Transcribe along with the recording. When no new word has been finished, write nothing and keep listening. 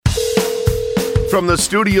From the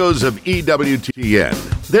studios of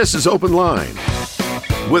EWTN, this is Open Line.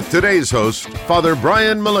 With today's host, Father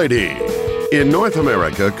Brian Mullady. In North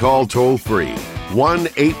America, call toll-free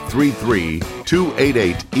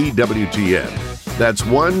 1-833-288-EWTN. That's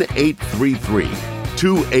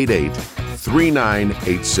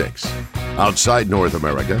 1-833-288-3986. Outside North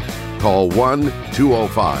America, call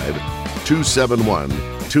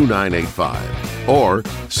 1-205-271-2985. Or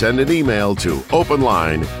send an email to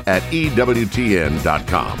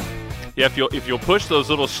openline@ewtn.com. Yeah, if you'll push those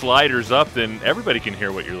little sliders up, then everybody can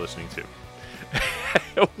hear what you're listening to.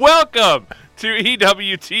 Welcome to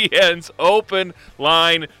EWTN's Open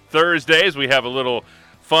Line Thursdays. We have a little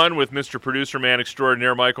fun with Mr. Producer Man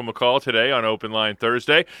Extraordinaire Michael McCall today on Open Line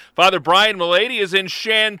Thursday. Father Brian Mullady is in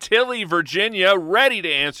Chantilly, Virginia, ready to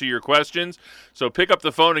answer your questions. So pick up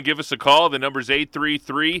the phone and give us a call. The number's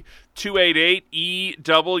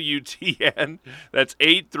 833-288-EWTN. That's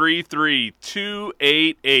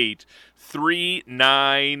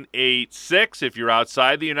 833-288-3986. If you're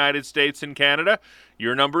outside the United States and Canada,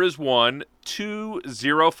 your number is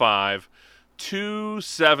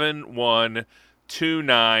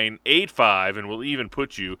 1-205-271-2985, and we'll even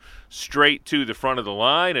put you straight to the front of the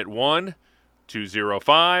line at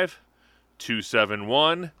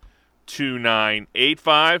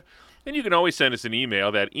 1-205-271-2985. And you can always send us an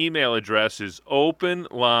email. That email address is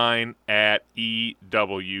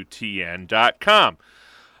openline@ewtn.com.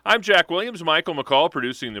 I'm Jack Williams, Michael McCall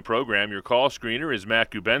producing the program. Your call screener is Matt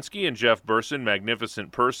Gubensky and Jeff Burson,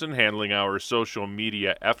 magnificent person, handling our social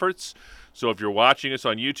media efforts. So if you're watching us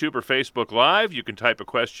on YouTube or Facebook Live, you can type a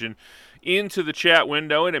question into the chat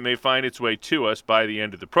window, and it may find its way to us by the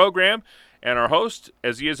end of the program. And our host,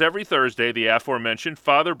 as he is every Thursday, the aforementioned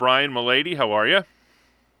Father Brian Mullady. How are you?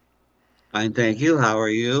 Fine, thank you. How are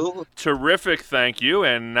you? Terrific, thank you.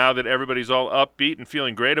 And now that everybody's all upbeat and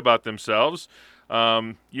feeling great about themselves,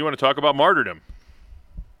 you want to talk about martyrdom?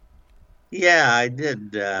 Yeah, I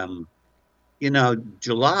did.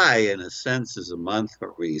 July, in a sense, is a month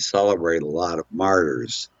where we celebrate a lot of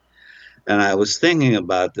martyrs. And I was thinking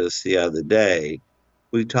about this the other day.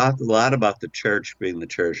 We talked a lot about the church being the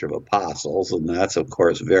church of apostles, and that's, of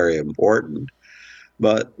course, very important.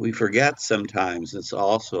 But we forget sometimes it's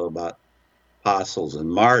also about apostles and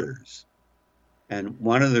martyrs. And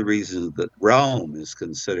one of the reasons that Rome is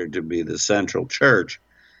considered to be the central church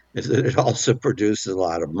is that it also produces a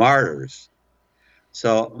lot of martyrs.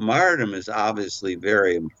 So martyrdom is obviously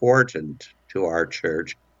very important to our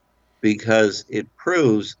church because it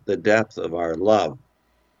proves the depth of our love.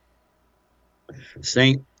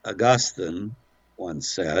 St. Augustine once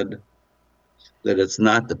said that it's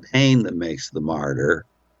not the pain that makes the martyr,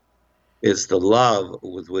 it's the love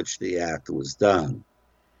with which the act was done.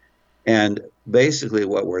 And basically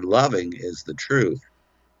what we're loving is the truth.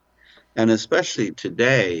 And especially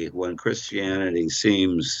today when Christianity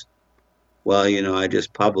seems, I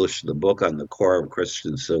just published the book on the core of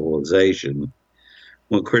Christian civilization,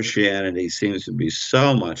 when Christianity seems to be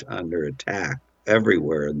so much under attack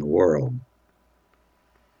everywhere in the world.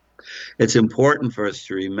 It's important for us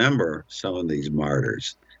to remember some of these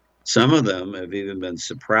martyrs. Some of them have even been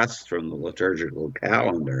suppressed from the liturgical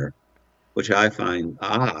calendar, which I find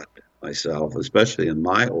odd myself, especially in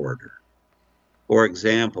my order. For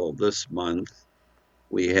example, this month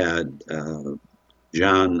we had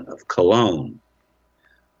John of Cologne,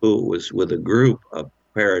 who was with a group of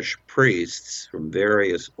parish priests from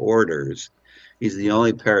various orders. He's the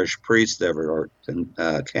only parish priest ever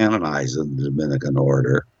canonized in the Dominican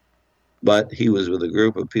order, but he was with a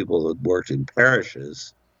group of people that worked in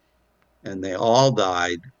parishes, and they all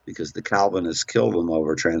died because the Calvinists killed them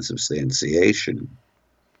over transubstantiation.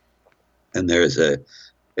 And there's a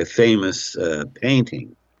famous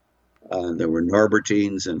painting. There were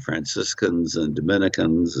Norbertines and Franciscans and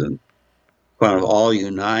Dominicans, and kind of all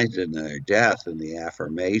united in their death in the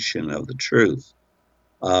affirmation of the truth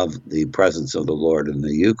of the presence of the Lord in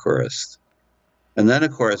the Eucharist. And then,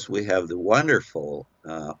 of course, we have the wonderful,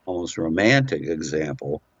 almost romantic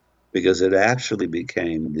example, because it actually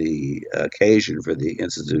became the occasion for the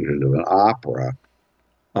institution of an opera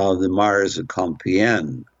of the Martyrs of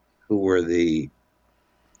Compiègne, who were the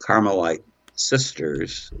Carmelite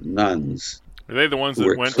sisters, nuns. Are they the ones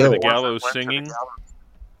that went to the gallows singing?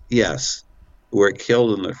 Yes, who were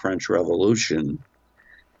killed in the French Revolution.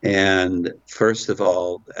 And first of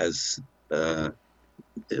all, as it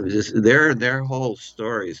was just, their whole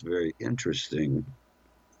story is very interesting,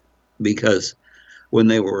 because when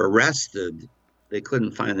they were arrested, they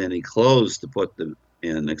couldn't find any clothes to put them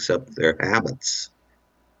in except their habits,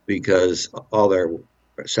 because all their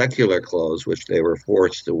secular clothes, which they were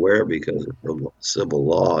forced to wear because of the civil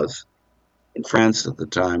laws, in France at the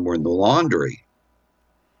time were in the laundry.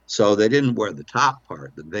 So they didn't wear the top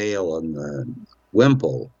part, the veil and the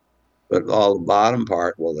wimple, but all the bottom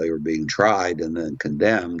part, while they were being tried and then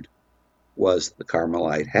condemned, was the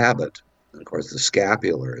Carmelite habit. And of course, the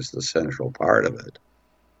scapular is the central part of it.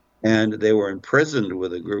 And they were imprisoned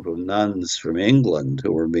with a group of nuns from England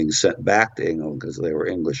who were being sent back to England because they were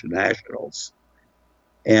English nationals.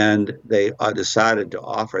 And they decided to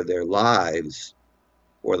offer their lives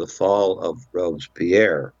for the fall of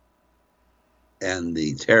Robespierre and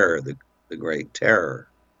the terror, the Great Terror.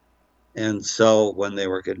 And so when they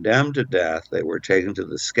were condemned to death, they were taken to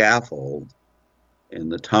the scaffold in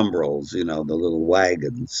the tumbrils, the little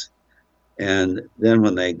wagons. And then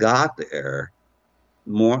when they got there,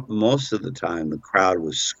 most of the time the crowd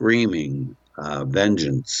was screaming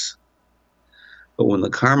vengeance. But when the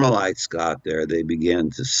Carmelites got there, they began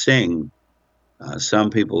to sing. Some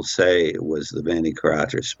people say it was the Veni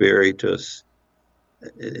Creator Spiritus.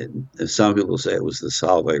 Some people say it was the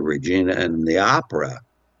Salve Regina. And in the opera,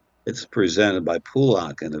 it's presented by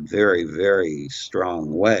Poulenc in a very, very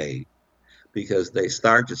strong way, because they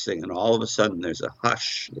start to sing, and all of a sudden there's a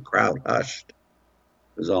hush. The crowd hushed.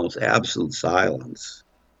 There's almost absolute silence.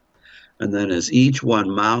 And then as each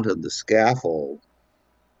one mounted the scaffold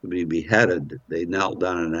to be beheaded, they knelt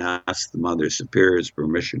down and asked the Mother Superior's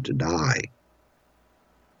permission to die.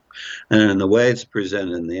 And in the way it's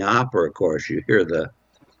presented in the opera, of course, you hear the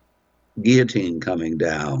guillotine coming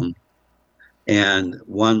down, and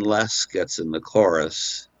one less gets in the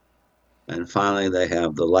chorus, and finally they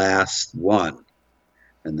have the last one.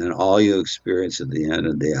 And then all you experience at the end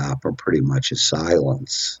of the opera pretty much is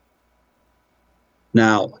silence.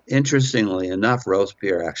 Now, interestingly enough,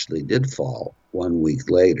 Robespierre actually did fall 1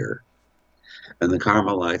 week later, and the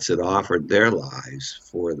Carmelites had offered their lives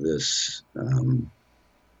for this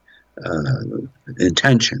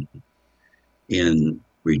intention in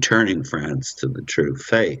returning France to the true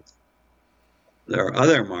faith. There are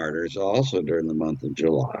other martyrs also during the month of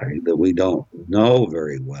July that we don't know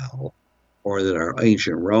very well, or that are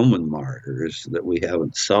ancient Roman martyrs that we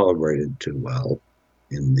haven't celebrated too well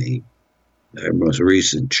in the most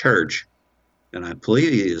recent church. And I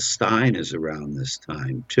believe Stein is around this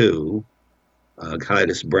time too.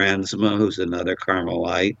 Titus Brandsma, who's another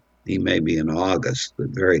Carmelite, he may be in August, but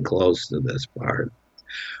very close to this part.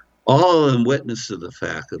 All of them witness to the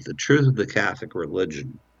fact that the truth of the Catholic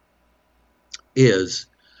religion is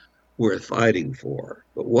worth fighting for.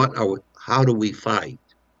 But how do we fight?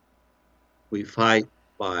 We fight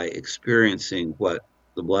by experiencing what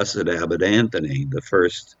the Blessed Abbot Anthony, the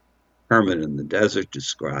first hermit in the desert,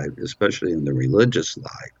 described, especially in the religious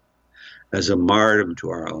life, as a martyrdom to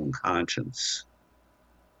our own conscience,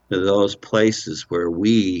 to those places where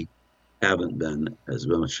we haven't been as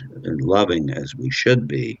much loving as we should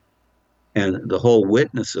be. And the whole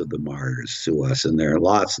witness of the martyrs to us, and there are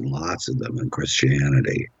lots and lots of them in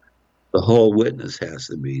Christianity, the whole witness has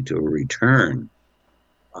to be to a return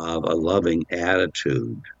of a loving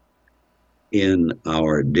attitude in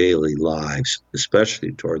our daily lives,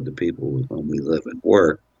 especially toward the people with whom we live and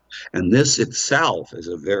work. And this itself is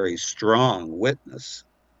a very strong witness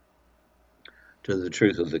to the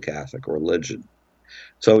truth of the Catholic religion.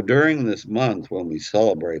 So during this month, when we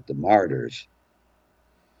celebrate the martyrs,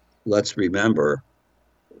 let's remember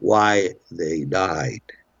why they died.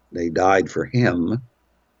 They died for him.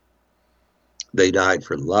 They died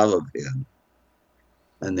for love of him.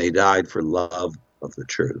 And they died for love of the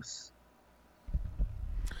truth.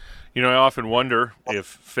 I often wonder if,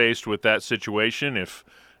 faced with that situation,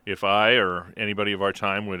 if I or anybody of our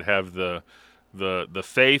time would have the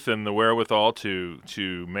faith and the wherewithal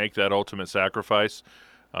to make that ultimate sacrifice,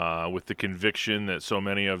 with the conviction that so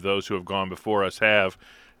many of those who have gone before us have.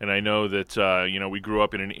 And I know that we grew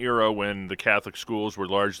up in an era when the Catholic schools were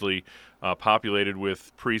largely populated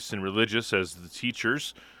with priests and religious as the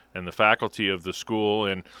teachers and the faculty of the school,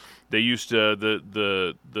 and they used to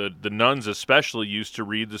the nuns especially used to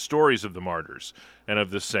read the stories of the martyrs and of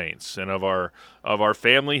the saints and of our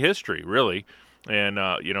family history, really. And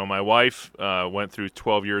my wife went through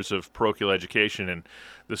 12 years of parochial education, and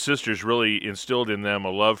the sisters really instilled in them a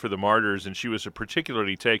love for the martyrs, and she was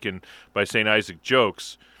particularly taken by St. Isaac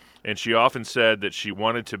Jokes. And she often said that she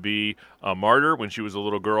wanted to be a martyr when she was a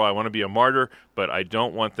little girl. I want to be a martyr, but I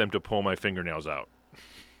don't want them to pull my fingernails out.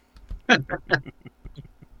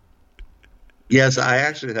 Yes, I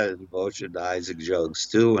actually had a devotion to Isaac Jogues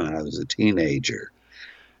too when I was a teenager.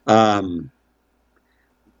 We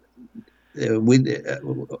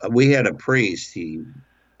had a priest. He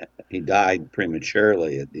died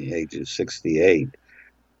prematurely at the age of 68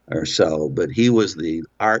 or so, but he was the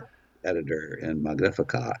art editor in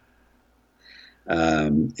Magnificat.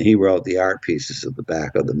 He wrote the art pieces at the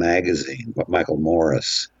back of the magazine, Michael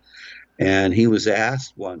Morris. And he was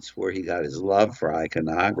asked once where he got his love for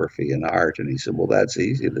iconography and art, and he said, "Well, that's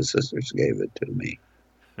easy. The sisters gave it to me."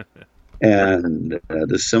 And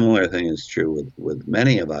the similar thing is true with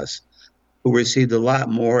many of us who received a lot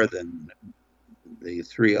more than the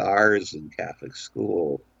 3 R's in Catholic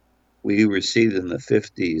school. We received in the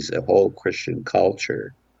 50s a whole Christian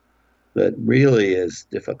culture that really is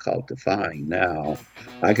difficult to find now.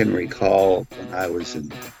 I can recall when I was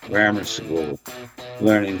in grammar school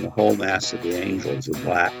learning the whole Mass of the Angels with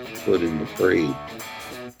Blackfoot and Dupree.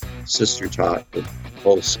 Sister taught the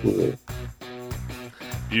whole school.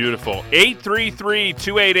 Beautiful.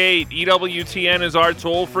 833-288-EWTN is our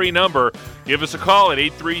toll-free number. Give us a call at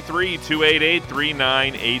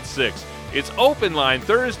 833-288-3986. It's Open Line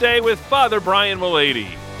Thursday with Father Brian Mullady.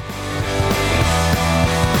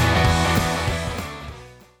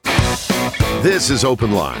 This is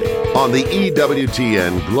Open Line on the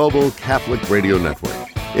EWTN Global Catholic Radio Network.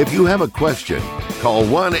 If you have a question, call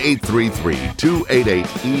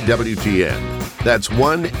 1-833-288-EWTN. That's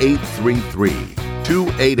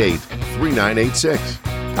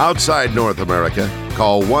 1-833-288-3986. Outside North America,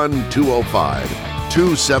 call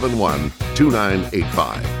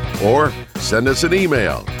 1-205-271-2985. Or send us an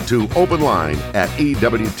email to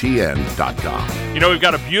openline@ewtn.com. You know, we've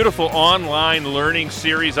got a beautiful online learning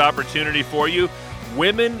series opportunity for you.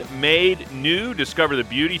 Women Made New. Discover the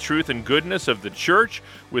beauty, truth, and goodness of the church.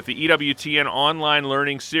 With the EWTN online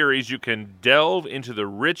learning series, you can delve into the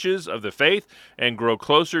riches of the faith and grow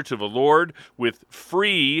closer to the Lord with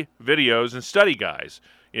free videos and study guides.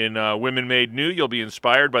 In Women Made New, you'll be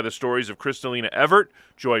inspired by the stories of Kristalina Everett,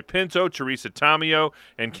 Joy Pinto, Teresa Tamio,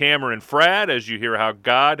 and Cameron Fradd as you hear how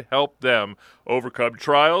God helped them overcome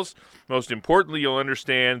trials. Most importantly, you'll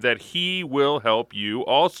understand that He will help you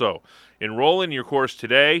also. Enroll in your course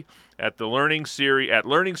today at the learning series at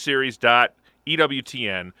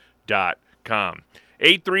learningseries.ewtn.com.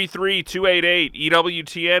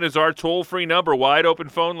 833-288-EWTN is our toll-free number. Wide open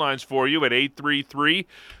phone lines for you at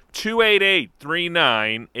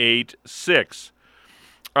 833-288-3986.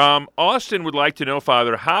 Austin would like to know,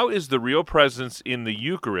 Father, how is the real presence in the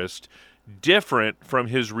Eucharist different from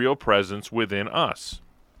His real presence within us?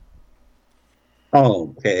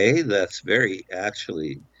 Okay, that's very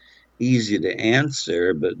actually easy to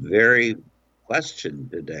answer, but very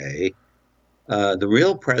questioned today. The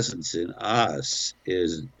real presence in us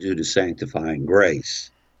is due to sanctifying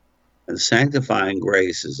grace. And sanctifying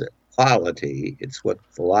grace is a quality. It's what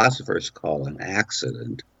philosophers call an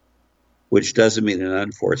accident, which doesn't mean an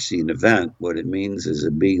unforeseen event. What it means is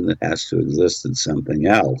a being that has to exist in something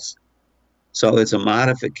else. So it's a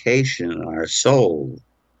modification in our soul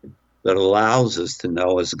that allows us to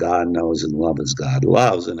know as God knows and love as God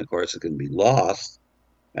loves. And of course, it can be lost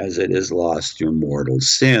as it is lost through mortal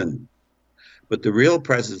sin. But the real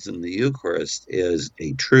presence in the Eucharist is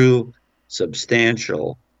a true,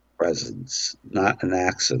 substantial presence, not an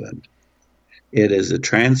accident. It is a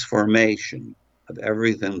transformation of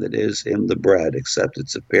everything that is in the bread except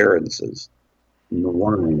its appearances, in the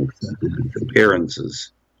wine except its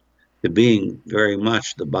appearances, to being very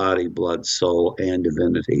much the body, blood, soul, and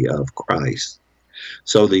divinity of Christ.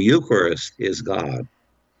 So the Eucharist is God.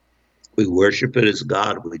 We worship it as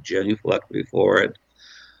God. We genuflect before it.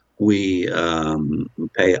 We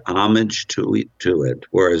pay homage to it,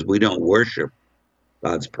 whereas we don't worship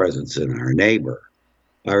God's presence in our neighbor.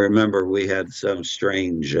 I remember we had some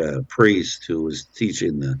strange priest who was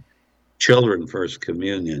teaching the children First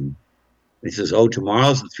Communion. He says, "Oh,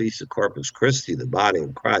 tomorrow's the Feast of Corpus Christi, the body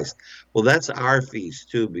of Christ." Well, that's our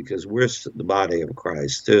feast, too, because we're the body of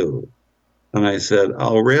Christ, too. And I said,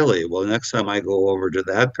 "Oh, really? Well, next time I go over to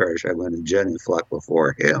that parish, I'm going to genuflect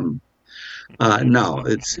before him." No,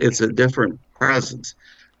 it's a different presence.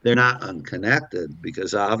 They're not unconnected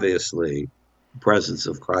because, obviously, the presence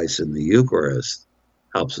of Christ in the Eucharist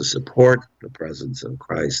helps to support the presence of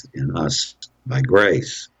Christ in us by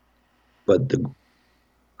grace. But the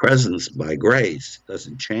presence by grace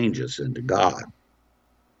doesn't change us into God,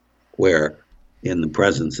 where in the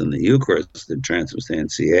presence in the Eucharist, the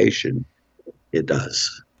transubstantiation, it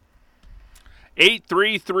does.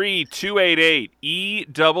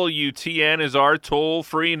 833-288-EWTN is our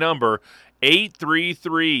toll-free number,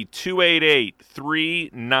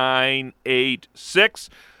 833-288-3986.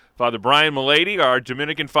 Father Brian Mullady, our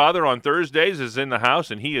Dominican father on Thursdays, is in the house,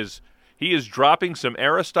 and he is dropping some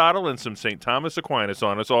Aristotle and some St. Thomas Aquinas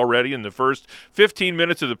on us already in the first 15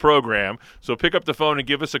 minutes of the program. So pick up the phone and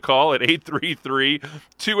give us a call at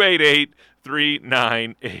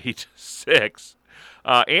 833-288-3986.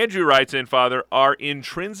 Andrew writes in, Father, are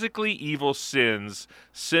intrinsically evil sins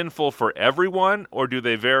sinful for everyone, or do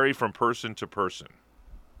they vary from person to person?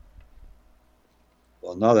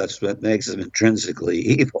 Well, no, that's what makes them intrinsically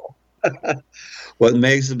evil. What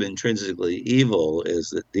makes them intrinsically evil is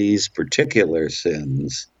that these particular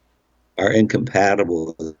sins are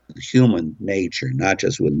incompatible with human nature, not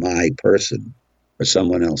just with my person or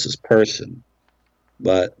someone else's person,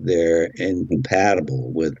 but they're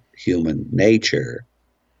incompatible with human nature.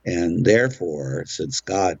 And therefore, since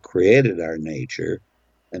God created our nature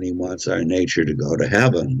and he wants our nature to go to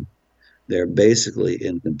heaven, they're basically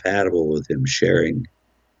incompatible with him sharing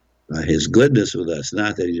his goodness with us.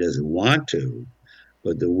 Not that he doesn't want to,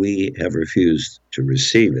 but that we have refused to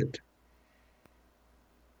receive it.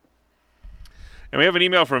 And we have an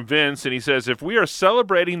email from Vince, and he says, if we are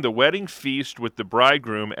celebrating the wedding feast with the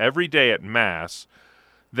bridegroom every day at Mass,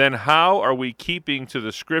 then how are we keeping to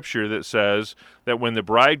the scripture that says that when the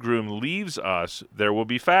bridegroom leaves us, there will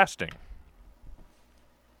be fasting?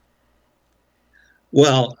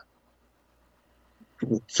 Well,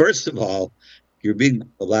 first of all, you're being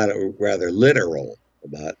rather literal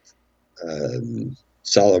about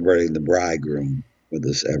celebrating the bridegroom with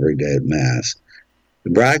us every day at Mass. The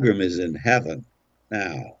bridegroom is in heaven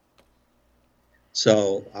now.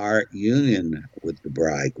 So our union with the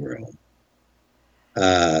bridegroom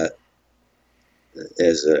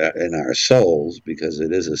is in our souls, because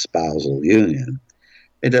it is a spousal union.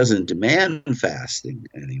 It doesn't demand fasting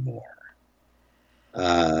anymore.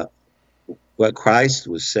 What Christ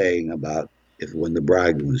was saying about when the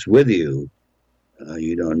bridegroom is with you,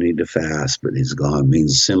 you don't need to fast, but he's gone,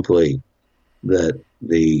 means simply that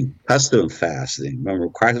the custom of fasting, remember,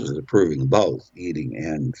 Christ was approving of both eating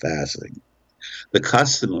and fasting. The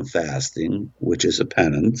custom of fasting, which is a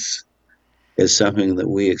penance, is something that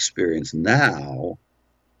we experience now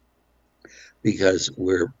because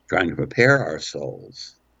we're trying to prepare our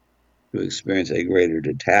souls to experience a greater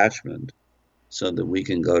detachment so that we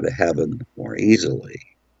can go to heaven more easily.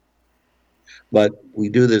 But we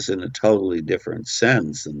do this in a totally different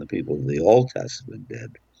sense than the people of the Old Testament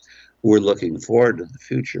did. We're looking forward to the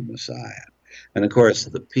future Messiah. And of course,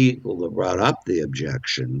 the people that brought up the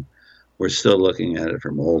objection were still looking at it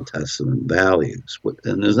from Old Testament values.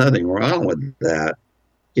 And there's nothing wrong with that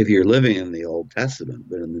if you're living in the Old Testament.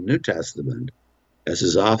 But in the New Testament, as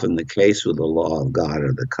is often the case with the law of God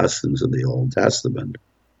or the customs of the Old Testament,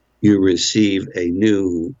 you receive a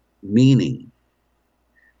new meaning.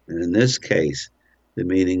 And in this case, the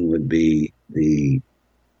meaning would be the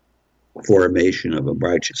formation of a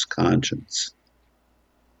righteous conscience.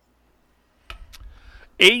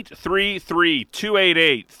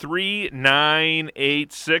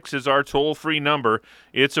 833-288-3986 is our toll-free number.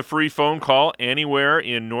 It's a free phone call anywhere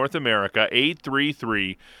in North America.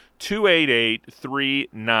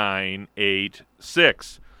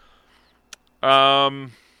 833-288-3986.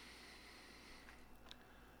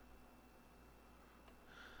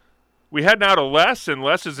 We head now to Les, and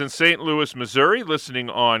Les is in St. Louis, Missouri, listening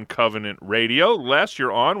on Covenant Radio. Les,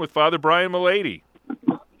 you're on with Father Brian Mullady.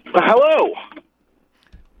 Hello.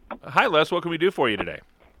 Hi, Les. What can we do for you today?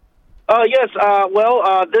 Yes.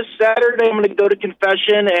 This Saturday I'm going to go to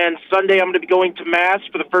confession, and Sunday I'm going to be going to Mass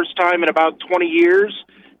for the first time in about 20 years.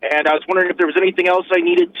 And I was wondering if there was anything else I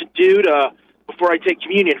needed to do before I take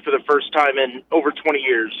communion for the first time in over 20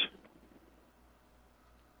 years.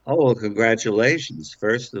 Oh, well, congratulations.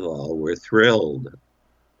 First of all, we're thrilled.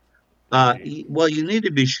 Well, you need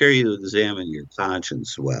to be sure you examine your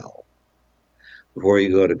conscience well before you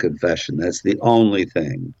go to confession. That's the only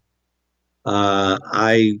thing.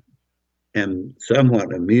 I am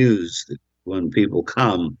somewhat amused that when people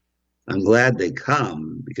come, I'm glad they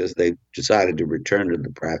come because they've decided to return to the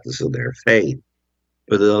practice of their faith.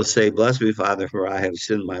 But they'll say, "Bless me, Father, for I have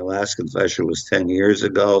sinned. My last confession was 10 years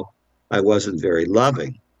ago. I wasn't very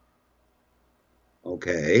loving."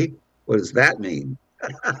 Okay, what does that mean?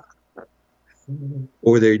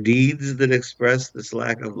 Or their deeds that express this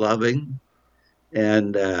lack of loving?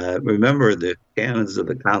 And remember, the canons of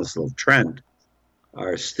the Council of Trent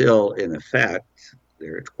are still in effect.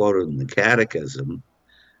 They're quoted in the Catechism,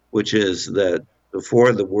 which is that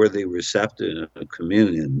before the worthy reception of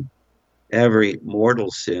communion, every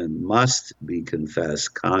mortal sin must be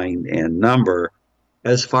confessed, kind and number,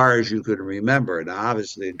 as far as you can remember. Now,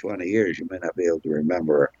 obviously, in 20 years, you may not be able to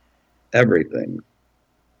remember everything,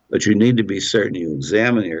 but you need to be certain you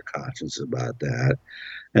examine your conscience about that.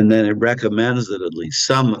 And then it recommends that at least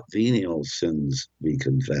some venial sins be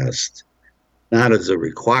confessed, not as a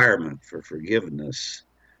requirement for forgiveness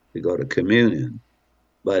to go to communion,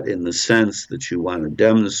 but in the sense that you want to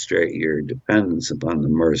demonstrate your dependence upon the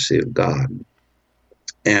mercy of God.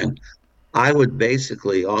 And I would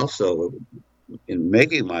basically also, in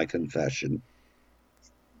making my confession,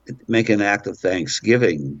 make an act of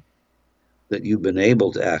thanksgiving that you've been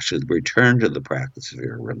able to actually return to the practice of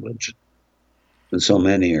your religion. And so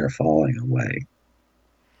many are falling away.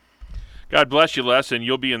 God bless you, Les, and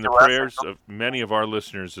you'll be in the prayers of many of our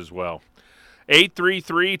listeners as well.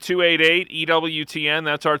 833-288-EWTN,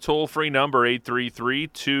 that's our toll-free number,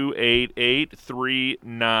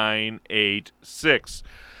 833-288-3986.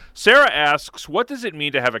 Sarah asks, what does it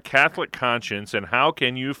mean to have a Catholic conscience, and how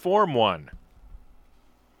can you form one?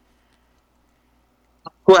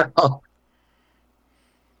 Well,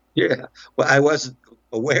 yeah. Well, I wasn't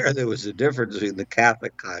aware there was a difference between the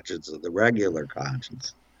Catholic conscience and the regular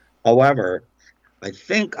conscience. However, I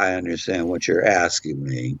think I understand what you're asking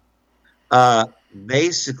me.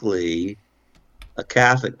 Basically, a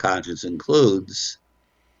Catholic conscience includes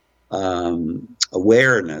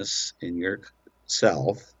awareness in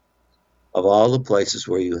yourself of all the places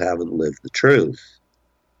where you haven't lived the truth.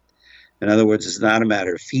 In other words, it's not a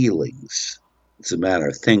matter of feelings. It's a matter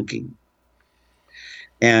of thinking.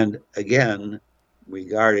 And again,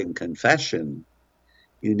 regarding confession,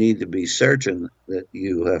 you need to be certain that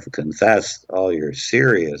you have confessed all your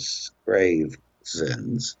serious, grave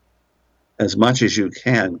sins, as much as you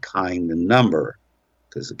can, kind in number,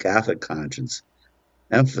 because the Catholic conscience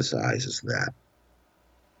emphasizes that.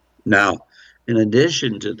 Now, in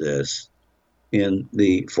addition to this, in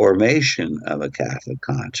the formation of a Catholic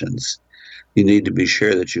conscience, you need to be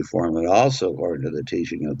sure that you form it also according to the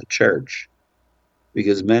teaching of the Church,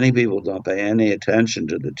 because many people don't pay any attention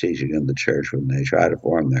to the teaching of the Church when they try to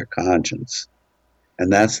form their conscience. And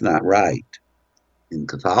that's not right. In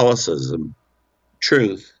Catholicism,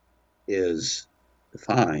 truth is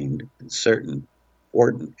defined in certain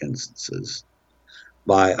important instances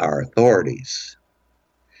by our authorities.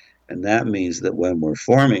 And that means that when we're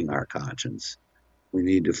forming our conscience, we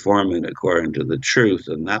need to form it according to the truth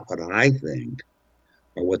and not what I think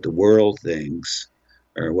or what the world thinks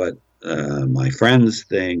or what my friends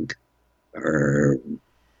think or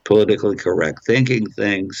politically correct thinking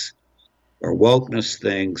thinks or wokeness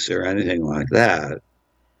thinks or anything like that,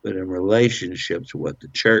 but in relationship to what the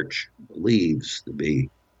Church believes to be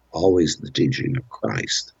always the teaching of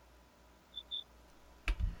Christ.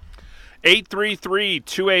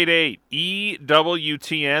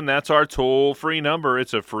 833-288-EWTN, that's our toll-free number.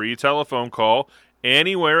 It's a free telephone call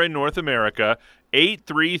anywhere in North America,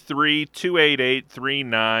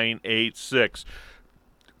 833-288-3986.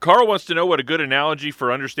 Carl wants to know what a good analogy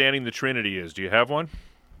for understanding the Trinity is. Do you have one?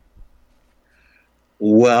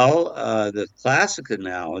 Well, the classic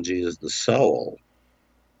analogy is the soul,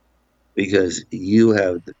 because you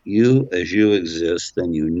as you exist,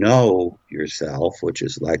 then you know yourself, which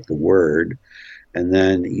is like the Word, and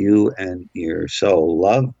then you and your soul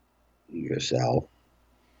love yourself,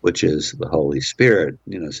 which is the Holy Spirit.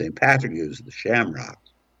 St. Patrick used the shamrock,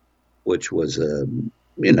 which was a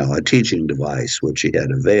teaching device which he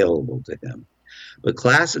had available to him. But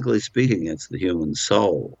classically speaking, it's the human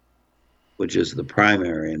soul, which is the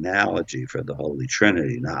primary analogy for the Holy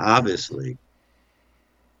Trinity. Now, obviously,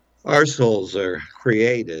 our souls are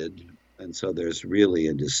created, and so there's really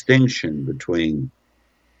a distinction between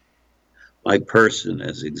my person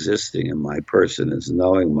as existing and my person as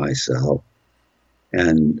knowing myself,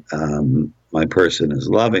 and my person is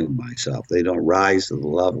loving myself. They don't rise to the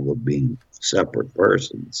level of being separate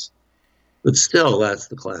persons. But still, that's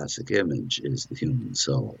the classic image, is the human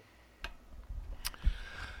soul.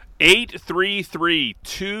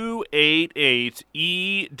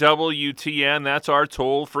 833-288-EWTN, that's our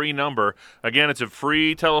toll-free number. Again, it's a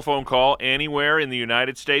free telephone call anywhere in the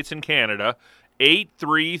United States and Canada,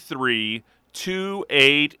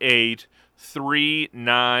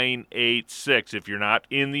 833-288-3986. If you're not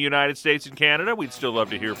in the United States and Canada, we'd still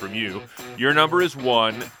love to hear from you. Your number is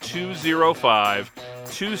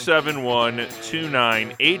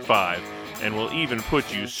 1-205-271-2985, and we'll even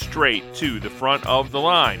put you straight to the front of the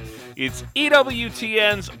line. It's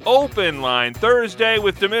EWTN's Open Line Thursday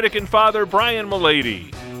with Dominican Father Brian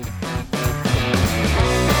Mullady.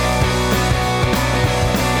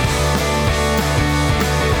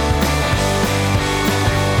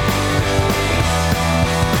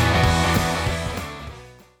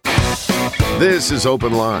 This is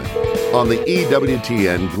Open Line on the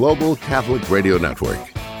EWTN Global Catholic Radio Network.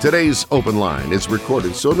 Today's Open Line is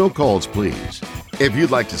recorded, so no calls, please. If you'd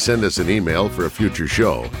like to send us an email for a future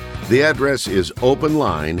show, the address is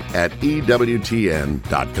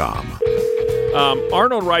openline@ewtn.com.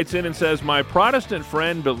 Arnold writes in and says, my Protestant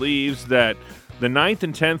friend believes that The 9th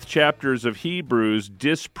and 10th chapters of Hebrews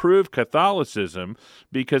disprove Catholicism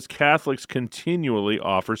because Catholics continually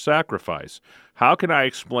offer sacrifice. How can I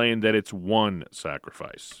explain that it's one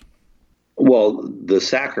sacrifice? Well, the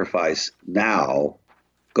sacrifice now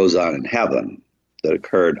goes on in heaven that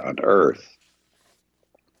occurred on earth.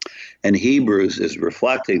 And Hebrews is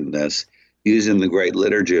reflecting this using the great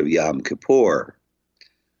liturgy of Yom Kippur.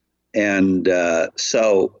 And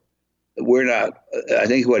so we're not, I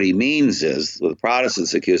think what he means is the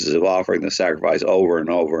Protestants accuse us of offering the sacrifice over and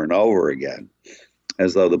over and over again,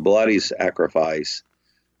 as though the bloody sacrifice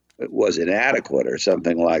was inadequate or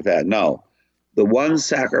something like that. No, the one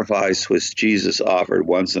sacrifice which Jesus offered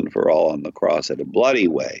once and for all on the cross in a bloody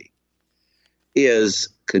way is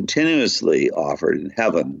continuously offered in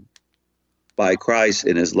heaven by Christ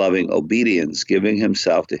in his loving obedience, giving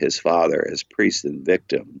himself to his Father as priest and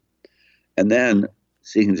victim, and then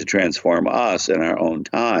seeking to transform us in our own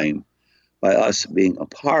time by us being a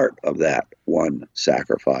part of that one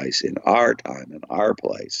sacrifice in our time, in our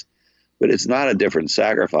place. But it's not a different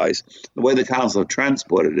sacrifice. The way the Council of Trent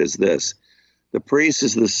put it is this: the priest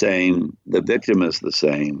is the same, the victim is the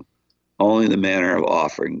same, only the manner of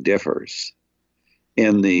offering differs.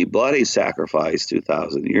 In the bloody sacrifice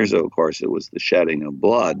 2,000 years ago, of course, it was the shedding of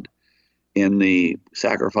blood. In the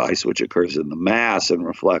sacrifice which occurs in the Mass and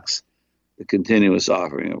reflects the continuous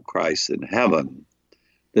offering of Christ in heaven,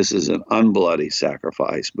 this is an unbloody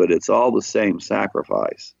sacrifice, but it's all the same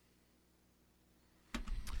sacrifice.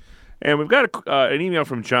 And we've got an email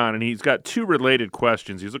from John, and he's got two related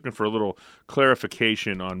questions. He's looking for a little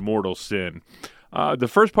clarification on mortal sin. The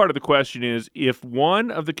first part of the question is, if one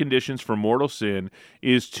of the conditions for mortal sin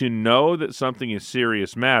is to know that something is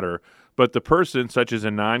serious matter, but the person, such as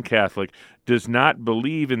a non-Catholic, does not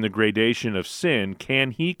believe in the gradation of sin,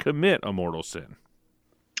 can he commit a mortal sin?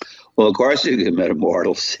 Well, of course you can commit a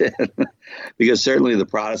mortal sin, because certainly the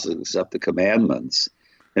Protestants accept the commandments.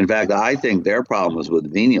 In fact, I think their problem is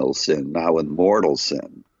with venial sin, not with mortal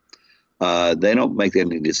sin. They don't make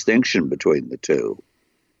any distinction between the two,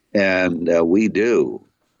 and we do.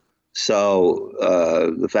 So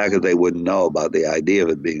the fact that they wouldn't know about the idea of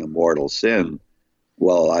it being a mortal sin,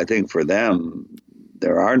 well, I think for them,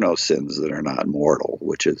 there are no sins that are not mortal,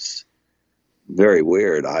 which is very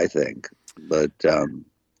weird, I think. But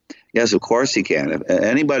yes, of course he can. If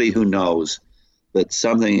anybody who knows that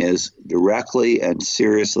something is directly and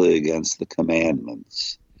seriously against the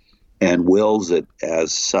commandments and wills it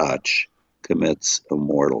as such commits a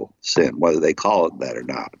mortal sin, whether they call it that or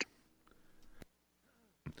not.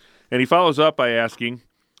 And he follows up by asking,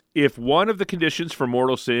 if one of the conditions for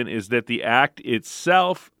mortal sin is that the act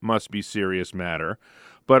itself must be serious matter,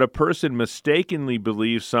 but a person mistakenly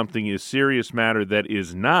believes something is serious matter that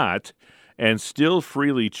is not, and still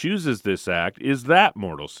freely chooses this act, is that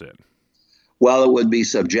mortal sin? Well, it would be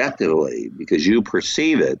subjectively, because you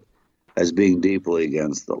perceive it as being deeply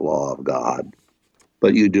against the law of God,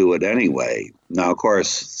 but you do it anyway. Now, of course,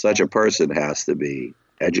 such a person has to be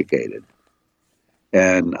educated.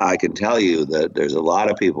 And I can tell you that there's a lot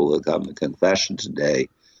of people that come to confession today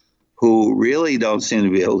who really don't seem to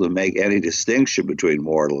be able to make any distinction between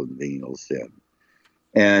mortal and venial sin.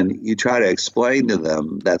 And you try to explain to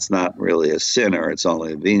them that's not really a sin, or it's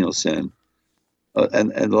only a venial sin.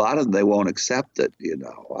 And a lot of them, they won't accept it, you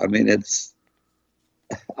know. I mean,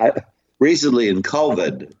 recently in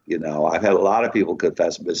COVID, you know, I've had a lot of people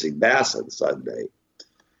confess missing Mass on Sunday.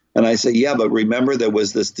 And I say, yeah, but remember there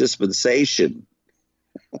was this dispensation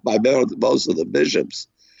by most of the bishops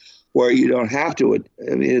where you don't have to,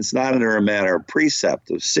 I mean, it's not under a matter of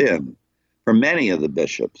precept of sin for many of the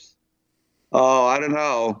bishops. Oh, I don't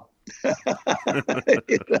know.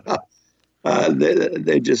 You know,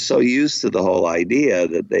 they're just so used to the whole idea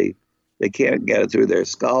that they can't get it through their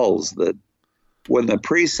skulls that when the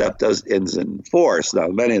precept is enforced, now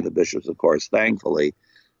many of the bishops, of course, thankfully,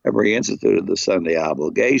 have reinstituted the Sunday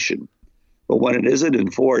obligation. But when it isn't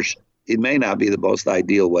enforced, it may not be the most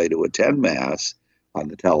ideal way to attend Mass on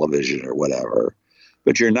the television or whatever,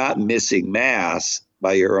 but you're not missing Mass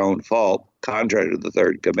by your own fault, contrary to the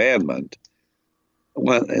third commandment,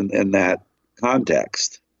 in that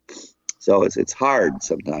context. So it's hard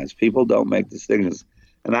sometimes. People don't make distinctions.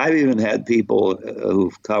 And I've even had people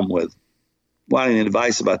who've come with wanting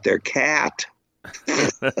advice about their cat.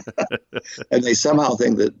 And they somehow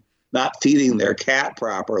think that not feeding their cat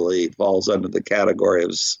properly falls under the category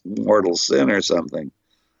of mortal sin or something.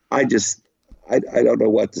 I don't know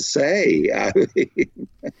what to say. I mean,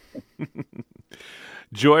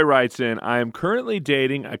 Joy writes in, I am currently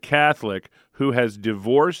dating a Catholic who has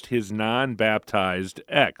divorced his non-baptized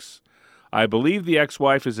ex. I believe the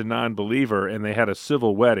ex-wife is a non-believer and they had a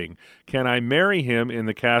civil wedding. Can I marry him in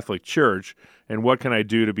the Catholic Church, and what can I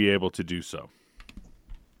do to be able to do so?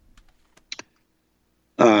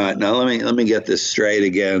 Now let me get this straight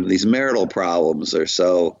again. These marital problems are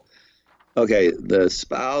so... Okay, the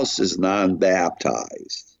spouse is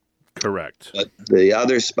non-baptized. Correct. But the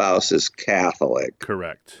other spouse is Catholic.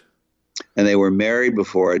 Correct. And they were married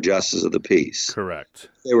before a justice of the peace. Correct.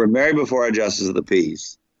 They were married before a justice of the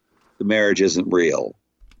peace. The marriage isn't real.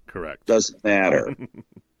 Correct. Doesn't matter.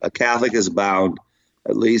 A Catholic is bound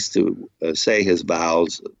at least to say his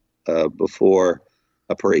vows before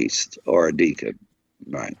a priest or a deacon.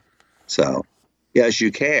 Right. So, yes,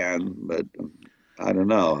 you can, but I don't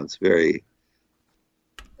know.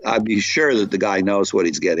 I'd be sure that the guy knows what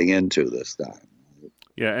he's getting into this time.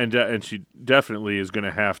 Yeah, and she definitely is going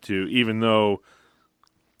to have to, even though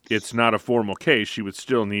it's not a formal case, she would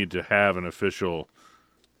still need to have an official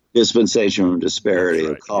dispensation from disparity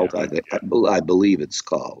right, of cult. yeah, I believe it's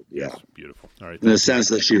called. Yeah, yes, beautiful. All right, in the sense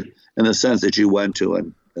that you went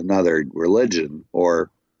to another religion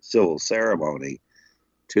or civil ceremony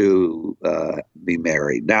to be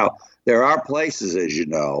married. Now, there are places, as you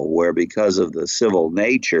know, where because of the civil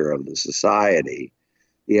nature of the society,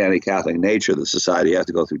 the anti-Catholic nature of the society, you have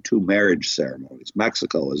to go through 2 marriage ceremonies.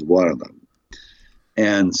 Mexico is one of them.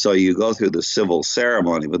 And so you go through the civil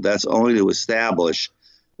ceremony, but that's only to establish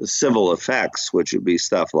the civil effects, which would be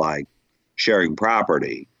stuff like sharing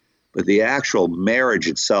property. But the actual marriage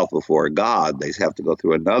itself before God, they have to go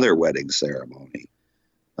through another wedding ceremony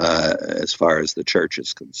as far as the church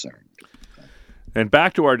is concerned. And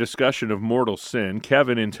back to our discussion of mortal sin,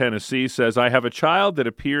 Kevin in Tennessee says, I have a child that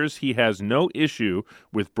appears he has no issue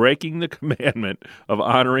with breaking the commandment of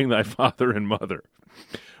honoring thy father and mother.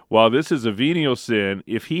 While this is a venial sin,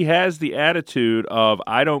 if he has the attitude of,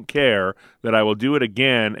 I don't care, that I will do it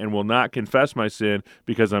again and will not confess my sin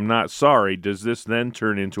because I'm not sorry, does this then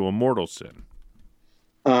turn into a mortal sin?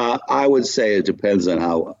 I would say it depends on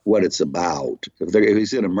what it's about. If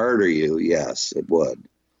he's going to murder you, yes, it would.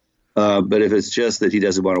 But if it's just that he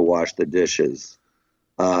doesn't want to wash the dishes,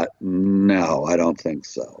 no, I don't think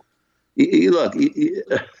so. Look,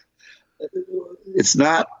 it's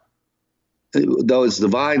not, though it's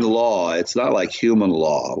divine law, it's not like human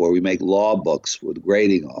law where we make law books with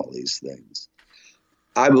grading all these things.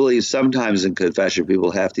 I believe sometimes in confession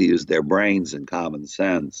people have to use their brains and common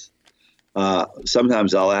sense.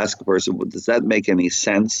 Sometimes I'll ask a person, well, does that make any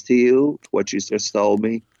sense to you, what you just told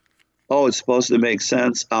me? Oh, it's supposed to make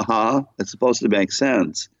sense? It's supposed to make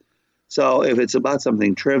sense. So if it's about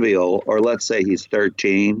something trivial, or let's say he's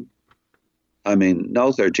 13, I mean,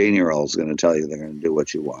 no 13-year-old is going to tell you they're going to do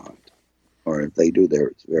what you want. Or if they do,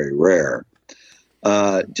 it's very rare.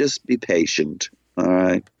 Just be patient, all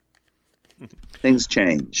right? Things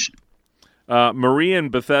change. Marie in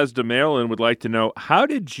Bethesda, Maryland would like to know, how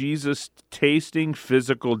did Jesus tasting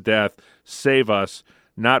physical death save us,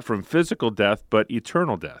 not from physical death, but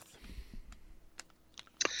eternal death?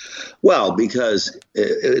 Well, because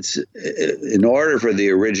it's in order for the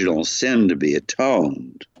original sin to be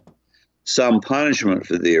atoned, some punishment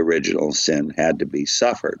for the original sin had to be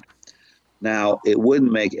suffered. Now, it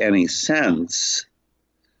wouldn't make any sense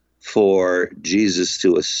for Jesus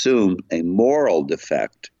to assume a moral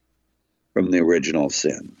defect from the original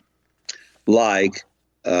sin, like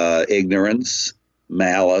ignorance,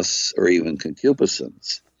 malice, or even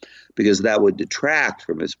concupiscence, because that would detract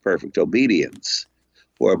from his perfect obedience.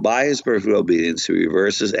 For by his perfect obedience, he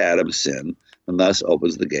reverses Adam's sin and thus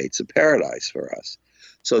opens the gates of paradise for us.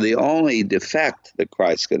 So the only defect that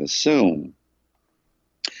Christ can assume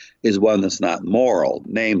is one that's not moral,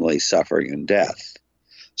 namely suffering and death.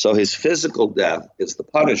 So his physical death is the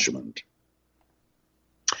punishment,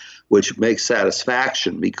 which makes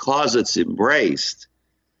satisfaction because it's embraced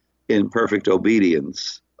in perfect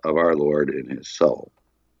obedience of our Lord in his soul.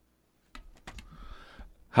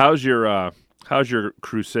 How's your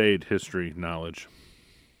crusade history knowledge?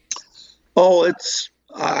 Oh,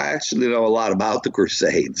 I actually know a lot about the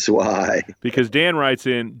Crusades. Why? Because Dan writes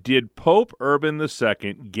in, did Pope Urban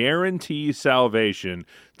II guarantee salvation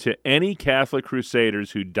to any Catholic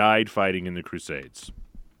crusaders who died fighting in the Crusades?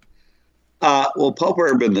 Well, Pope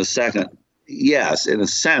Urban II, yes, in a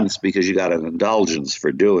sense, because you got an indulgence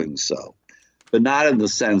for doing so, but not in the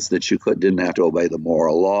sense that you didn't have to obey the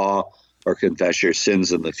moral law or confess your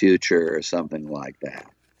sins in the future or something like that.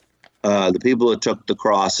 The people who took the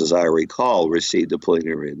cross, as I recall, received a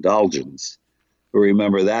plenary indulgence. But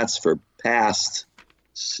remember, that's for past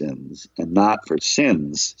sins and not for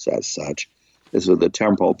sins as such. This was the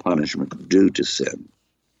temporal punishment due to sin.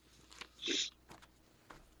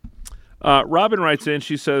 Robin writes in,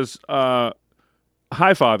 she says, Hi,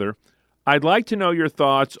 Father. I'd like to know your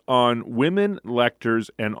thoughts on women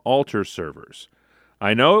lectors and altar servers.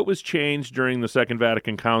 I know it was changed during the Second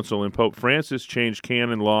Vatican Council, and Pope Francis changed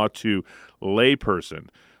canon law to layperson,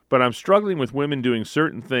 but I'm struggling with women doing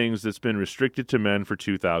certain things that's been restricted to men for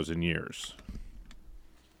 2,000 years.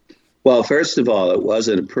 Well, first of all, it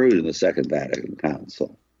wasn't approved in the Second Vatican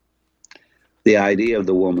Council. The idea of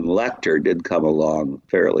the woman lector did come along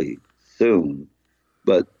fairly soon,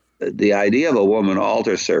 but the idea of a woman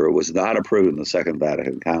altar server was not approved in the Second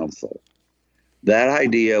Vatican Council. That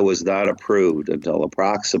idea was not approved until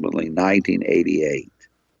approximately 1988,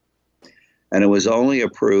 and it was only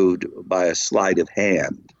approved by a sleight of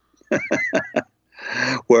hand.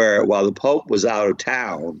 Where while the Pope was out of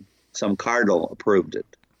town, some cardinal approved it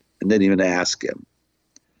and didn't even ask him.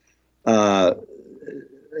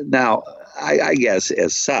 Now, I guess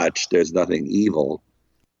as such, there's nothing evil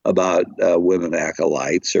about women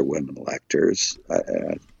acolytes or women lectors.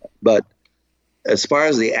 But as far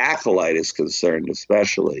as the acolyte is concerned,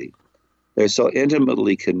 especially, they're so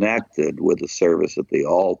intimately connected with the service at the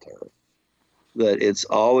altar that it's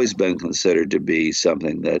always been considered to be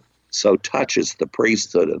something that so touches the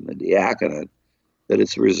priesthood and the diaconate that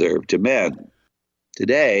it's reserved to men.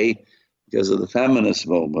 Today, because of the feminist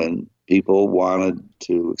movement, people wanted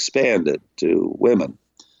to expand it to women.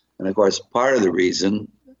 And of course, part of the reason,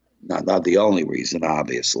 not the only reason,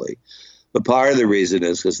 obviously, but part of the reason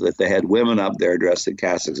is because if they had women up there dressed in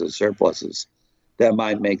cassocks and surplices, that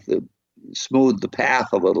might smooth the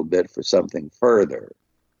path a little bit for something further.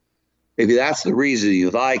 If that's the reason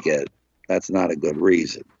you like it, that's not a good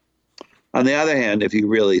reason. On the other hand, if you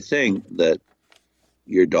really think that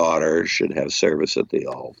your daughter should have service at the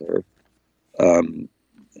altar,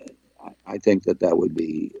 I think that would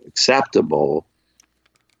be acceptable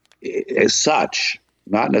as such,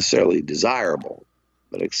 not necessarily desirable,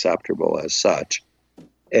 but acceptable as such.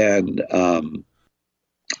 And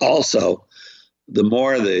also, the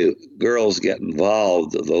more the girls get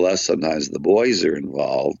involved, the less sometimes the boys are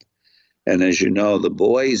involved. And as you know, the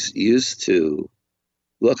boys used to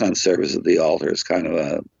look on service at the altar as kind of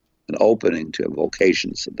an opening to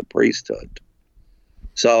vocations of the priesthood.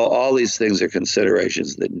 So all these things are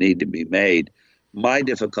considerations that need to be made. My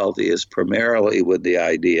difficulty is primarily with the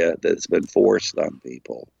idea that it's been forced on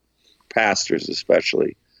people, pastors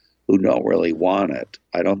especially, who don't really want it.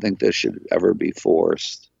 I don't think this should ever be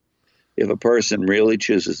forced. If a person really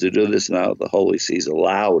chooses to do this now that the Holy See's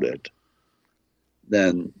allowed it,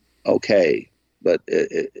 then okay, but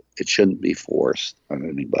it shouldn't be forced on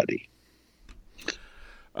anybody.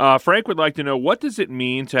 Frank would like to know, what does it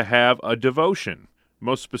mean to have a devotion?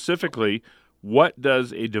 Most specifically, what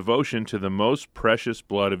does a devotion to the most precious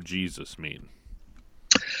blood of Jesus mean?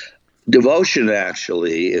 Devotion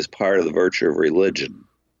actually is part of the virtue of religion.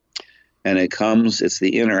 And it's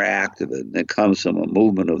the inner act of it. And it comes from a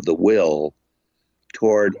movement of the will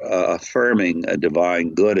toward affirming a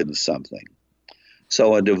divine good in something.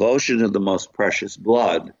 So a devotion to the most precious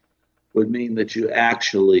blood would mean that you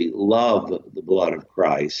actually love the blood of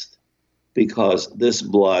Christ, because this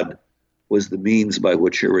blood was the means by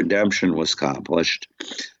which your redemption was accomplished.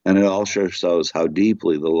 And it also shows how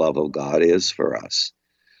deeply the love of God is for us.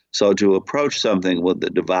 So to approach something with the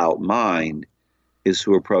devout mind is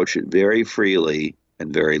to approach it very freely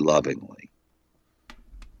and very lovingly.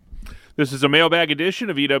 This is a mailbag edition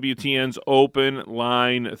of EWTN's Open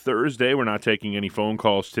Line Thursday. We're not taking any phone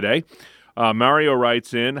calls today. Mario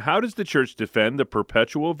writes in, how does the church defend the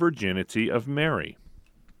perpetual virginity of Mary?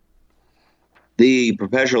 The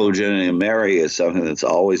perpetual virginity of Mary is something that's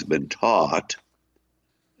always been taught.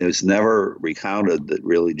 It was never recounted that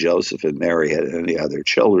really Joseph and Mary had any other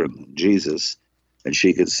children than Jesus, and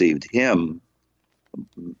she conceived him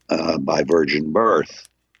by virgin birth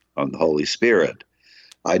on the Holy Spirit.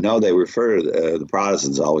 I know they refer to, the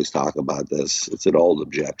Protestants always talk about this. It's an old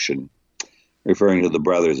objection, referring to the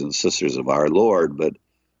brothers and sisters of our Lord. But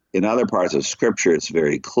in other parts of Scripture, it's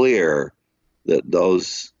very clear that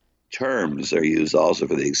those terms are used also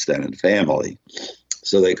for the extended family.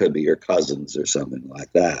 So they could be your cousins or something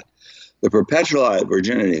like that. The perpetual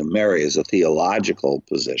virginity of Mary is a theological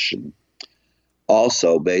position,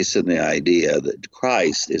 also based on the idea that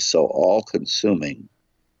Christ is so all-consuming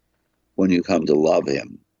when you come to love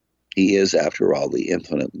him. He is, after all, the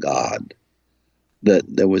infinite God, that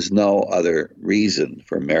there was no other reason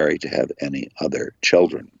for Mary to have any other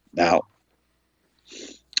children. Now,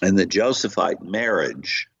 in the Josephite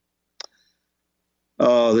marriage,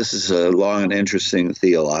 this is a long and interesting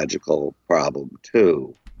theological problem,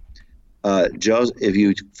 too. If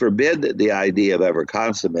you forbid the idea of ever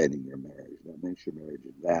consummating your marriage, that makes your marriage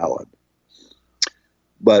invalid.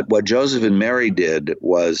 But what Joseph and Mary did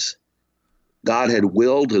was God had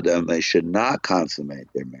willed to them they should not consummate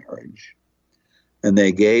their marriage. And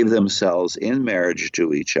they gave themselves in marriage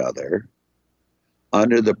to each other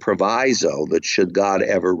under the proviso that should God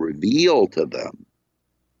ever reveal to them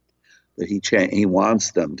that he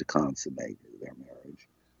wants them to consummate their marriage,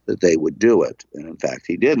 that they would do it. And in fact,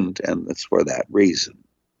 he didn't, and it's for that reason.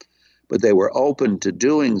 But they were open to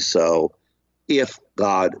doing so if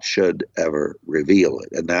God should ever reveal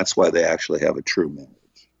it. And that's why they actually have a true marriage.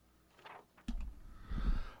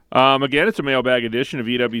 Again, it's a mailbag edition of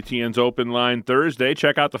EWTN's Open Line Thursday.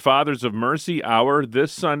 Check out the Fathers of Mercy Hour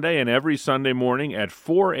this Sunday and every Sunday morning at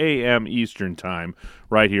 4 a.m. Eastern Time,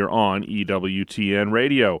 right here on EWTN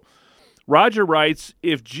Radio. Roger writes,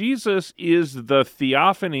 if Jesus is the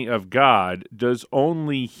theophany of God, does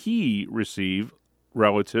only he receive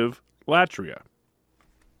relative latria?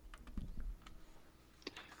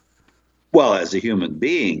 Well, as a human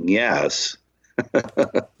being, yes.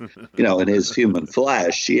 In his human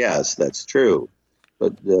flesh, yes, that's true.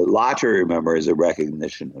 But the latria, remember, is a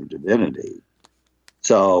recognition of divinity.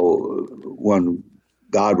 So when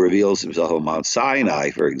God reveals himself on Mount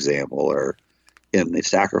Sinai, for example, or in the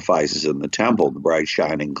sacrifices in the temple, the bright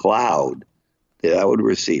shining cloud, that would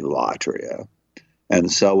receive latria. And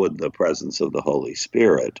so would the presence of the Holy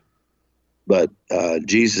Spirit. But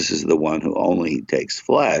Jesus is the one who only takes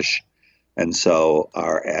flesh. And so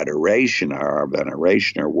our adoration, our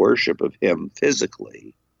veneration, our worship of him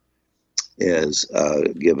physically is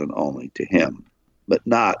given only to him, but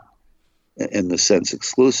not in the sense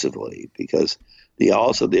exclusively, because the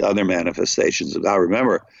other manifestations of God.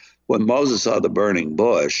 Remember, when Moses saw the burning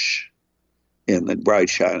bush in the bright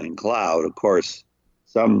shining cloud, of course,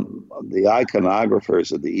 some of the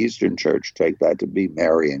iconographers of the Eastern Church take that to be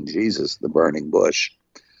Mary and Jesus, the burning bush.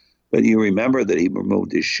 But you remember that he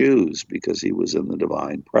removed his shoes because he was in the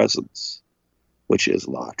divine presence, which is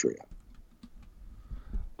latria.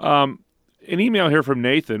 An email here from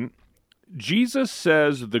Nathan. Jesus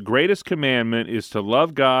says the greatest commandment is to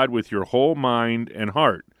love God with your whole mind and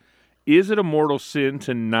heart. Is it a mortal sin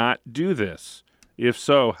to not do this? If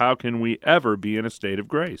so, how can we ever be in a state of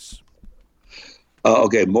grace?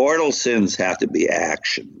 Okay, mortal sins have to be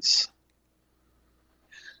actions.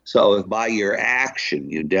 So if by your action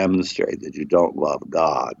you demonstrate that you don't love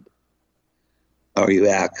God, or you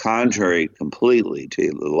act contrary completely to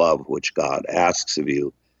the love which God asks of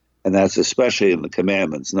you, and that's especially in the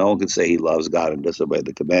commandments. No one can say he loves God and disobey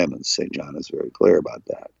the commandments. St. John is very clear about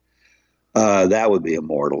that. That would be a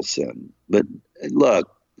mortal sin. But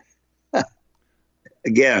look,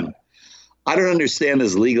 again, I don't understand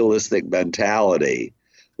this legalistic mentality.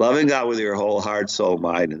 Loving God with your whole heart, soul,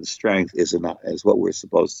 mind, and strength is what we're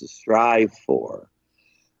supposed to strive for.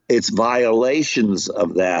 It's violations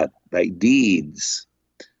of that, like deeds,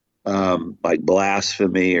 like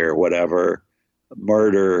blasphemy or whatever,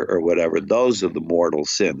 murder or whatever. Those are the mortal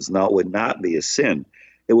sins. Now, it would not be a sin.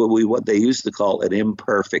 It would be what they used to call an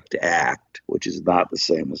imperfect act, which is not the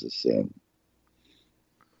same as a sin.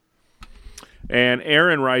 And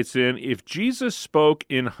Aaron writes in, if Jesus spoke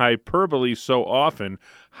in hyperbole so often,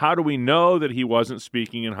 how do we know that he wasn't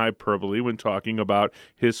speaking in hyperbole when talking about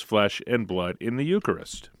his flesh and blood in the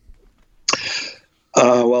Eucharist?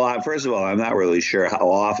 Well, first of all, I'm not really sure how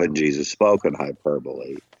often Jesus spoke in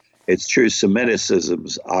hyperbole. It's true,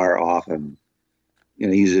 Semiticisms are often,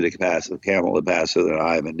 easier to pass a camel to pass through than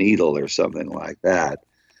I have a needle or something like that.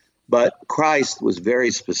 But Christ was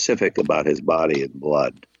very specific about his body and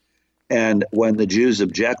blood. And when the Jews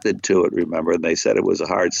objected to it, remember, and they said it was a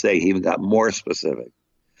hard saying, he even got more specific.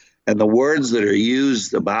 And the words that are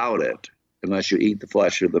used about it, unless you eat the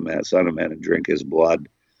flesh of the Son of Man and drink his blood,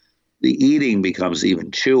 the eating becomes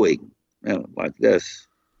even chewing, like this.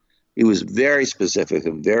 He was very specific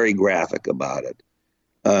and very graphic about it.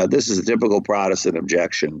 This is a typical Protestant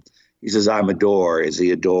objection. He says, I'm a door. Is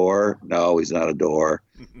he a door? No, he's not a door.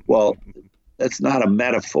 Well, that's not a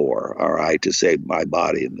metaphor, all right, to say my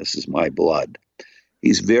body and this is my blood.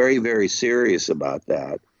 He's very, very serious about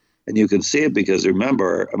that. And you can see it because,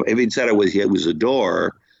 remember, if he'd said it was a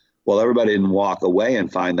door, well, everybody didn't walk away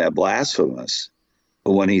and find that blasphemous.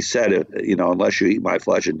 But when he said it, unless you eat my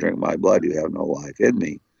flesh and drink my blood, you have no life in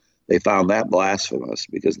me, they found that blasphemous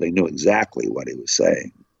because they knew exactly what he was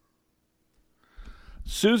saying.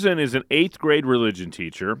 Susan is an 8th grade religion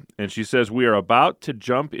teacher, and she says we are about to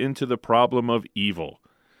jump into the problem of evil.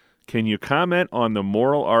 Can you comment on the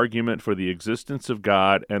moral argument for the existence of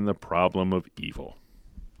God and the problem of evil?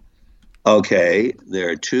 Okay, there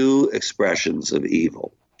are two expressions of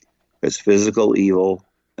evil. There's physical evil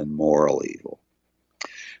and moral evil.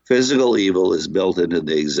 Physical evil is built into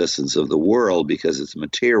the existence of the world because it's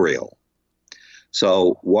material.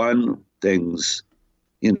 So one thing's,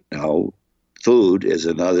 food is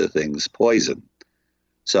another thing's poison.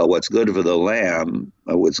 So what's good for the lamb,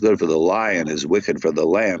 or what's good for the lion is wicked for the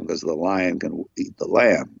lamb because the lion can eat the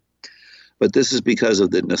lamb. But this is because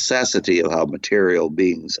of the necessity of how material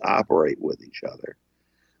beings operate with each other.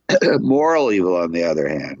 Moral evil, on the other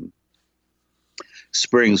hand,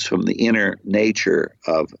 springs from the inner nature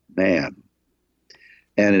of man.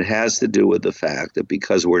 And it has to do with the fact that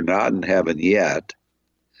because we're not in heaven yet,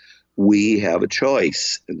 we have a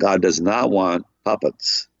choice. God does not want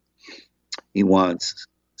puppets. He wants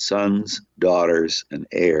sons, daughters, and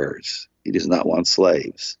heirs. He does not want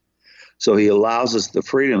slaves. So he allows us the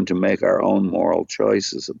freedom to make our own moral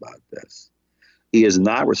choices about this. He is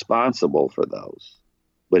not responsible for those,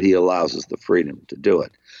 but he allows us the freedom to do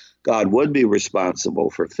it. God would be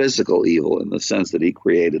responsible for physical evil in the sense that he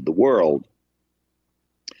created the world.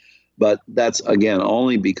 But that's, again,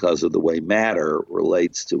 only because of the way matter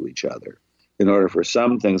relates to each other. In order for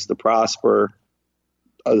some things to prosper,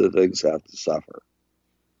 other things have to suffer.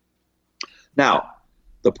 Now,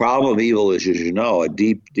 the problem of evil is, as you know, a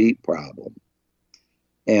deep, deep problem.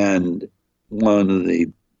 And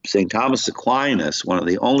St. Thomas Aquinas, one of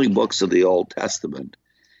the only books of the Old Testament,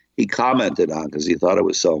 he commented on, because he thought it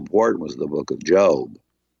was so important, was the book of Job.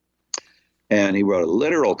 And he wrote a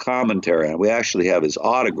literal commentary on it. We actually have his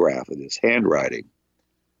autograph in his handwriting,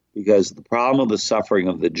 because the problem of the suffering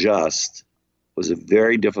of the just was a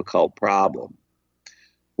very difficult problem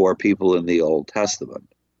for people in the Old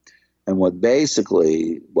Testament. And what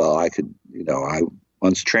basically, I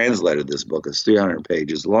once translated this book. It's 300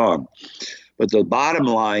 pages long. But the bottom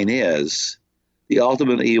line is, the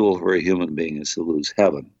ultimate evil for a human being is to lose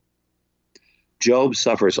heaven. Job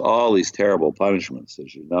suffers all these terrible punishments,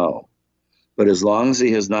 as you know. But as long as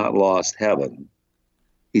he has not lost heaven,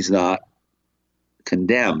 he's not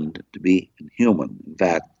condemned to be inhuman. In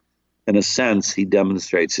fact, in a sense, he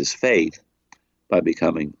demonstrates his faith by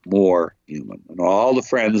becoming more human. And all the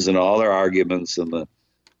friends and all their arguments and the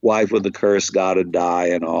wife with the curse got to die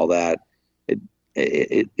and all that,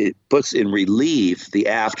 it puts in relief the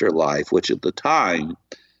afterlife, which at the time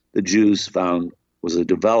the Jews found was a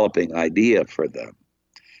developing idea for them.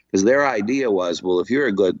 Because their idea was, well, if you're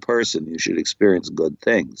a good person, you should experience good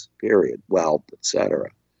things, period, wealth,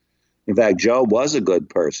 etc. In fact, Job was a good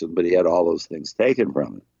person, but he had all those things taken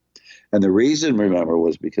from him. And the reason, remember,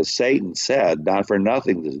 was because Satan said, not for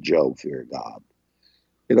nothing does Job fear God.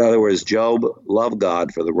 In other words, Job loved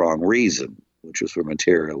God for the wrong reason, which was for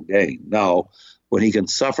material gain. No, when he can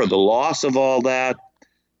suffer the loss of all that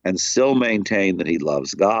and still maintain that he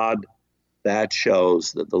loves God, that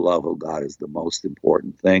shows that the love of God is the most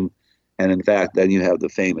important thing. And in fact, then you have the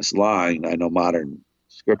famous line, I know modern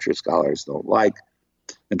scripture scholars don't like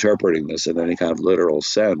interpreting this in any kind of literal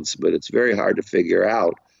sense, but it's very hard to figure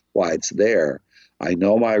out why it's there. I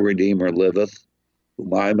know my Redeemer liveth,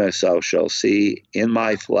 whom I myself shall see in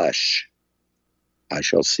my flesh. I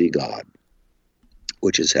shall see God,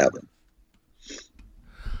 which is heaven.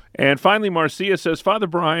 And finally, Marcia says, Father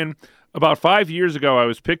Brian, about 5 years ago, I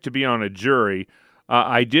was picked to be on a jury.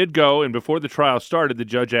 I did go, and before the trial started, the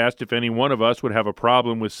judge asked if any one of us would have a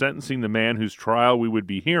problem with sentencing the man whose trial we would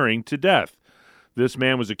be hearing to death. This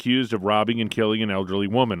man was accused of robbing and killing an elderly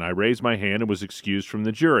woman. I raised my hand and was excused from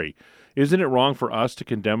the jury. Isn't it wrong for us to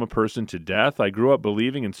condemn a person to death? I grew up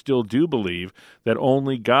believing and still do believe that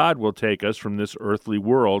only God will take us from this earthly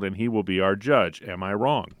world and he will be our judge. Am I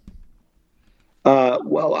wrong?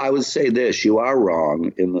 Well, I would say this. You are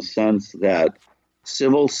wrong in the sense that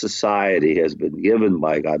civil society has been given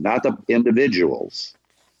by God, not the individuals,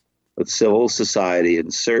 but civil society in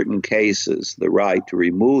certain cases, the right to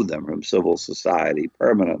remove them from civil society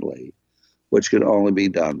permanently, which can only be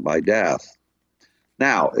done by death.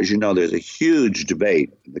 Now, as you know, there's a huge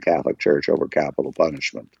debate in the Catholic Church over capital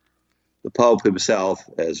punishment. The Pope himself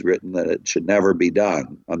has written that it should never be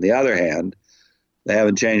done. On the other hand, they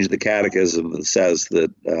haven't changed the catechism that says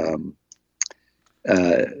that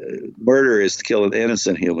murder is to kill an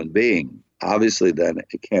innocent human being. Obviously, then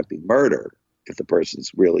it can't be murder if the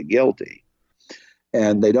person's really guilty.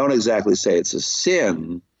 And they don't exactly say it's a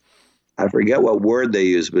sin. I forget what word they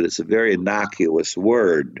use, but it's a very innocuous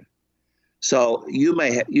word. So you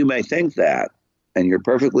may think that, and you're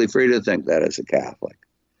perfectly free to think that as a Catholic.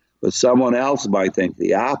 But someone else might think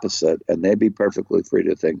the opposite, and they'd be perfectly free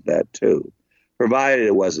to think that too, provided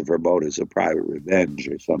it wasn't for motives of private revenge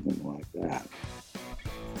or something like that.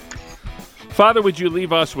 Father, would you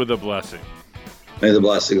leave us with a blessing? May the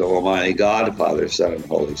blessing of Almighty God, the Father, Son, and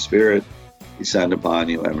Holy Spirit descend upon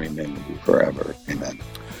you and remain with you forever. Amen.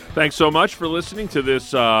 Thanks so much for listening to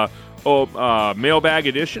this mailbag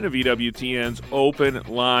edition of EWTN's Open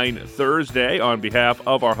Line Thursday. On behalf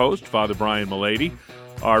of our host, Father Brian Mullady,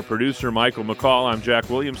 our producer, Michael McCall, I'm Jack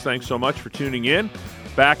Williams. Thanks so much for tuning in.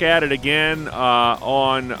 Back at it again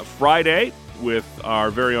on Friday with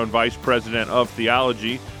our very own Vice President of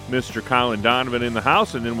Theology, Mr. Colin Donovan, in the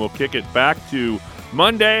house, and then we'll kick it back to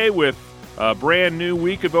Monday with a brand new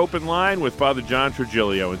week of Open Line with Father John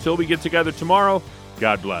Trigilio. Until we get together tomorrow,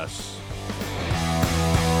 God bless.